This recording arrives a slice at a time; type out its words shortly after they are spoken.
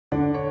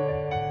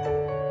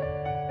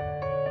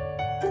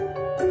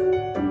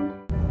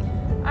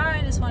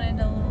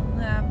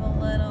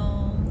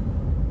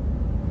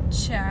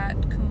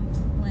chat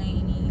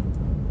complaining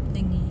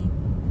thingy.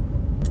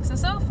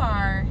 So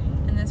far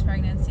in this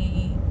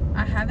pregnancy,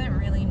 I haven't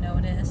really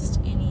noticed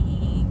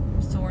any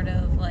sort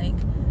of like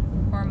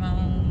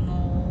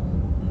hormonal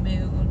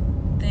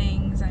mood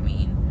things. I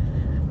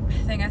mean, I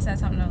think I said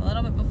something a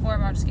little bit before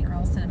about just getting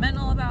real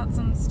sentimental about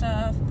some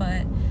stuff,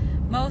 but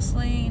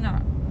mostly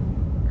not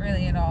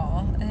really at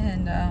all.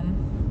 And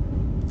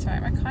sorry,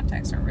 my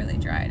contacts are really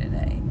dry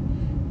today.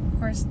 Of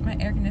course, my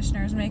air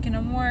conditioner is making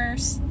them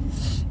worse,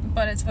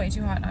 but it's way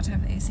too hot not to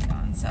have the AC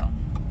on, so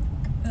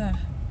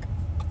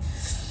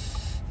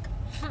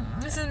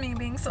this is me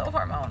being so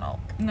hormonal.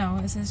 No,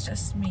 this is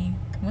just me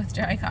with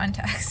dry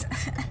contacts.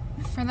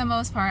 For the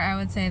most part, I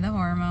would say the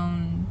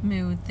hormone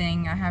mood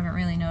thing, I haven't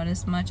really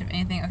noticed much of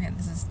anything. Okay,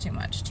 this is too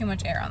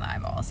much air on the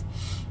eyeballs.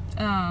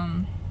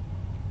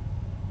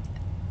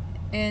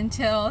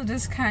 Until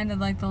just kind of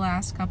like the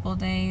last couple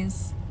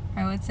days,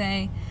 I would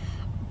say.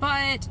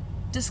 But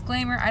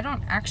disclaimer, I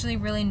don't actually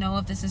really know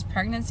if this is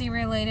pregnancy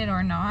related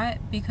or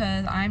not,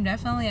 because I'm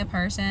definitely a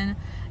person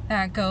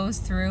that goes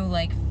through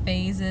like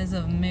phases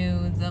of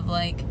moods of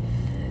like,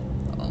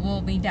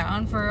 we'll be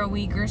down for a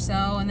week or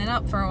so and then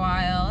up for a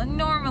while, and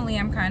normally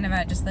I'm kind of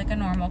at just like a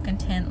normal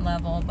content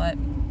level, but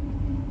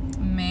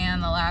man,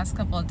 the last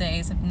couple of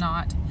days have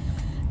not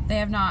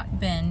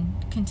been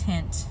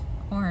content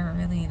or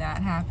really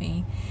that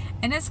happy.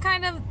 And it's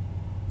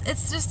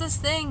just this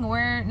thing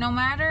where no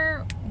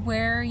matter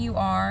where you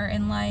are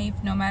in life,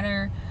 no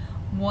matter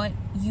what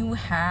you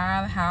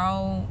have,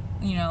 how,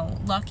 you know,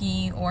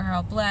 lucky or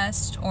how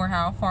blessed or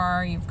how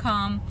far you've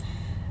come,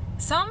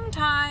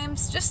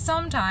 sometimes, just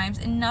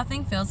sometimes,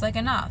 nothing feels like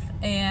enough.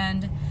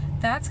 And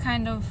that's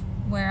kind of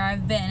where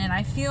I've been. And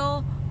I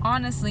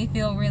honestly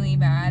feel really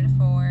bad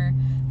for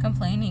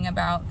complaining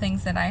about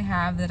things that I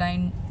have that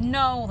I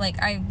know,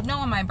 like I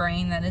know in my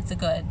brain that it's a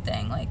good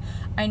thing. Like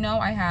I know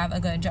I have a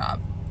good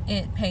job.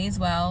 It pays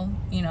well,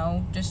 you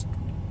know, just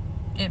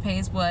it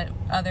pays what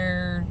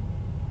other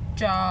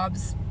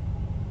jobs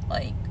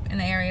like in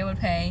the area would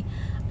pay.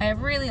 I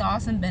have really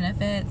awesome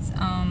benefits,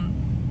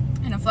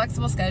 and a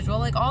flexible schedule,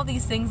 like all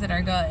these things that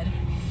are good.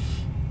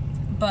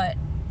 But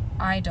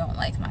I don't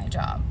like my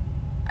job.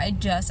 I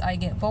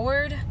get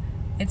bored.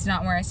 It's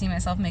not where I see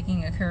myself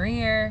making a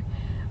career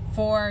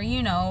for,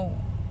 you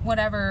know,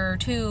 whatever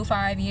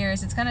 2-5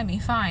 years. It's gonna be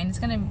fine.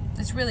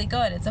 It's really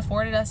good. It's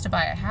afforded us to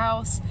buy a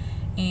house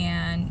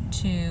and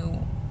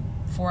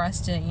for us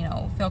to, you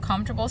know, feel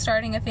comfortable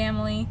starting a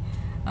family.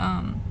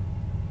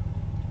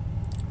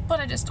 But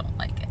I just don't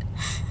like it.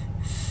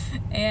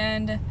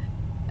 And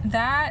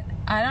that,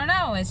 I don't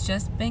know, it's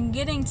just been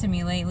getting to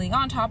me lately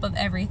on top of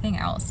everything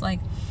else. Like,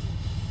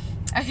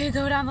 I could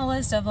go down the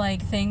list of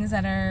like things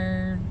that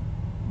are,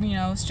 you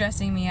know,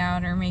 stressing me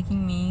out or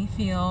making me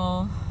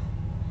feel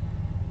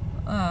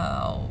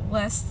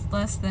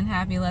less than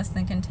happy, less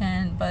than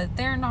content, but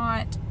they're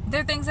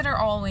things that are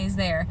always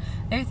there.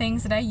 They're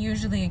things that I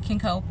usually can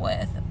cope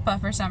with, but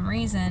for some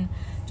reason,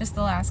 just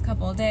the last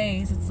couple of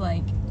days, it's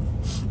like,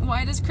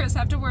 why does Chris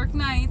have to work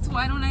nights?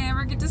 Why don't I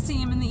ever get to see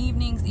him in the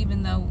evenings,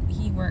 even though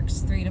he works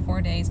 3 to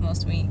 4 days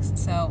most weeks?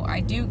 So I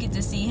do get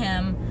to see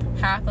him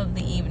half of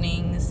the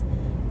evenings,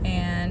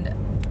 and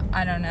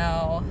I don't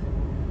know.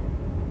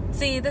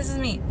 See, this is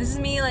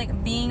me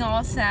like being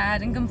all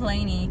sad and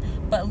complaining,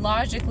 but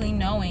logically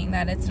knowing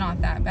that it's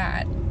not that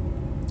bad,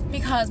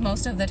 because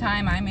most of the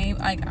time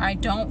I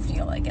don't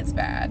feel like it's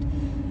bad.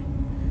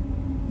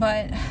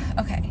 But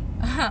okay,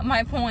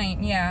 my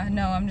point, yeah,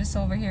 no, I'm just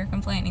over here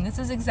complaining. This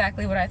is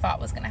exactly what I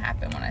thought was gonna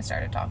happen when I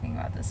started talking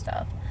about this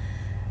stuff.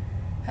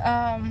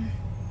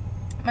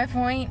 My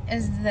point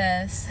is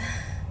this,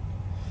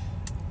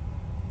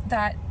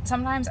 that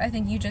sometimes I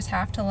think you just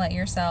have to let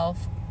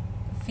yourself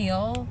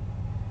feel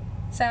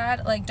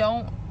sad. Like,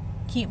 don't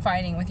keep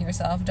fighting with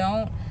yourself.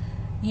 Don't,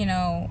 you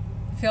know,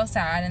 feel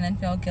sad and then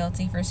feel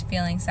guilty for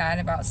feeling sad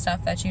about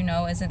stuff that you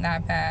know isn't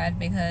that bad,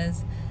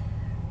 because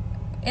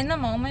in the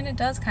moment it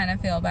does kind of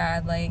feel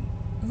bad. Like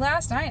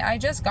last night I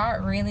just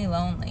got really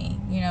lonely.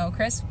 You know,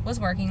 Chris was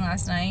working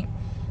last night,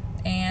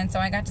 and so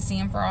I got to see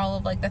him for all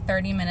of like the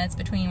 30 minutes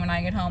between when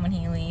I get home and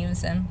he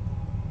leaves, and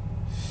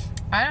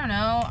I don't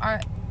know,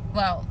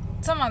 well,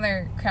 some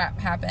other crap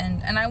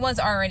happened, and I was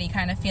already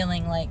kind of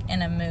feeling like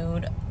in a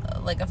mood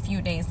like a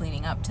few days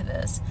leading up to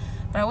this.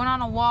 But I went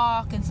on a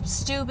walk, and some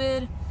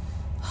stupid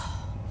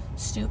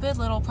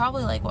little,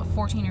 probably like what,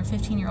 14 or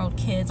 15-year-old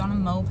kids on a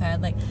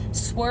moped like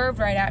swerved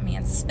right at me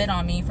and spit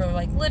on me for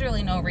like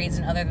literally no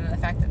reason other than the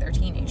fact that they're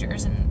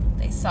teenagers and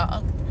they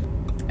suck.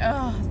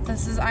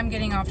 I'm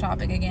getting off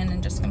topic again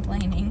and just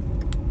complaining.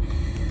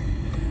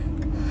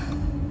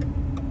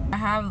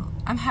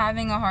 I'm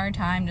having a hard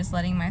time just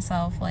letting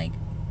myself like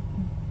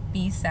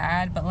be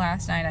sad, but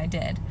last night I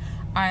did.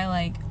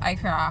 I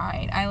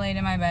cried. I laid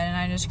in my bed and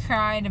I just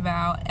cried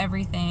about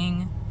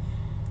everything.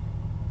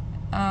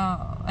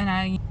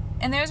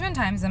 And there's been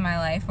times in my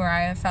life where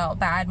I have felt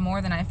bad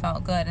more than I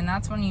felt good, and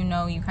that's when you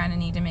know you kind of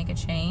need to make a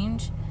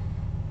change.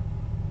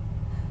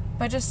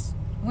 But just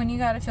when you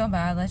gotta feel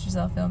bad, let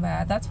yourself feel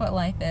bad. That's what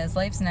life is.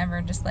 Life's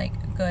never just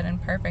like good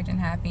and perfect and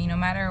happy. No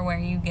matter where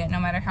you get, no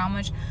matter how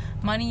much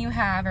money you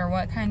have, or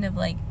what kind of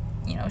like,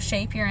 you know,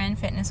 shape you're in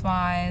fitness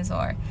wise,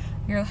 or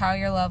how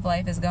your love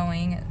life is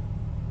going,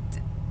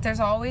 there's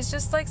always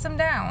just like some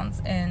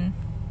downs. And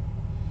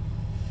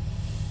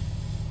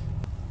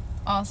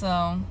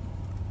also,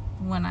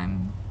 when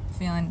I'm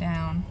feeling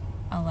down,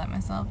 I'll let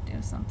myself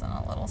do something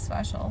a little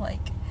special,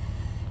 like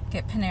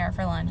get Panera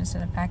for lunch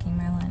instead of packing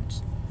my lunch.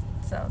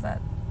 So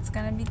that's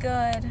gonna be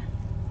good.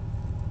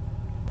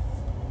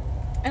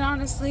 And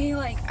honestly,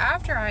 like,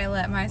 after I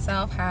let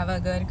myself have a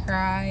good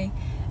cry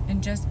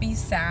and just be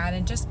sad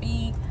and just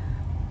be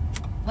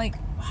like,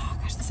 oh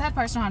gosh, the sad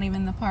part's not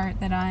even the part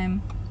that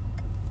I'm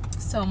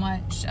so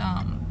much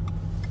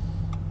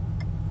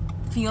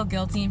feel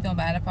guilty and feel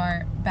bad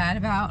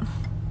about.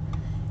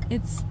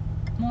 It's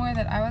more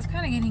that I was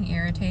kind of getting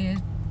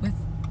irritated with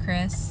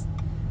Chris.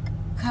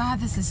 God,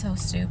 this is so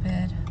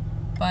stupid.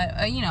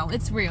 But, you know,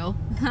 it's real.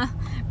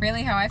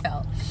 Really how I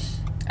felt.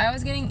 I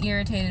was getting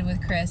irritated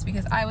with Chris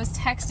because I was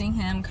texting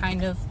him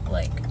kind of,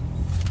 like,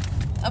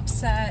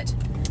 upset.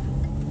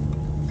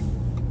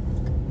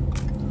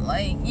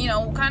 Like, you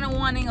know, kind of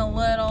wanting a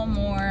little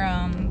more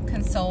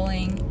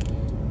consoling.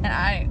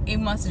 And it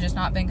must have just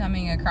not been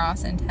coming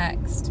across in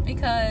text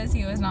because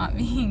he was not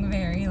being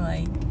very,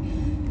 like,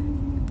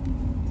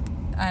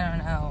 I don't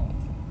know,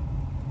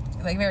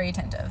 like, very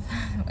attentive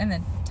in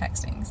the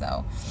texting.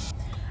 So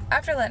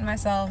after letting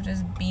myself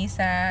just be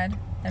sad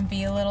and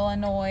be a little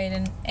annoyed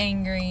and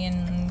angry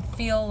and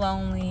feel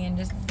lonely and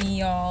just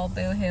be all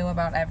boo-hoo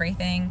about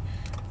everything,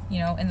 you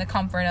know, in the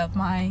comfort of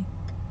my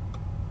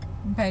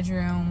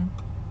bedroom,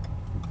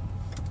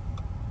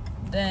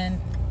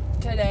 then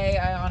today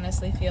I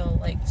honestly feel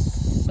like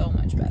so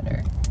much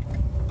better.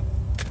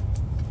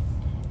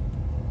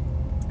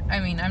 I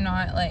mean, I'm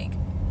not like,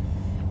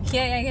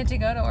 yay, I get to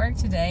go to work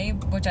today,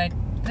 which I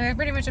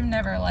pretty much have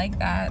never liked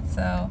that.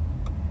 So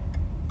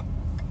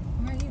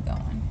where are you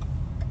going?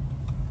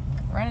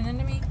 Running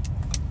into me?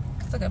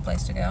 It's a good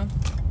place to go.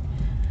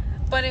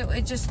 But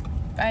I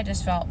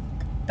just felt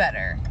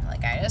better.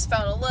 Like, I just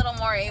felt a little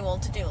more able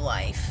to do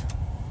life,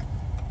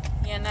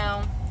 you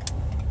know?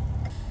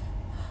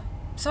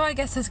 So I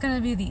guess it's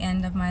gonna be the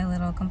end of my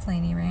little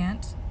complainy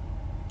rant.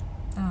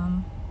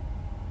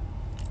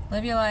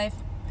 Live your life,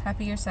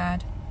 happy or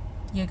sad.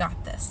 You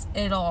got this.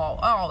 It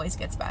always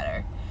gets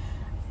better.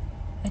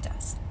 It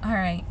does.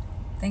 Alright.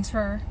 Thanks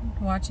for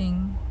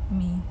watching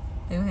me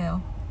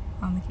boo-hoo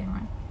on the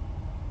camera.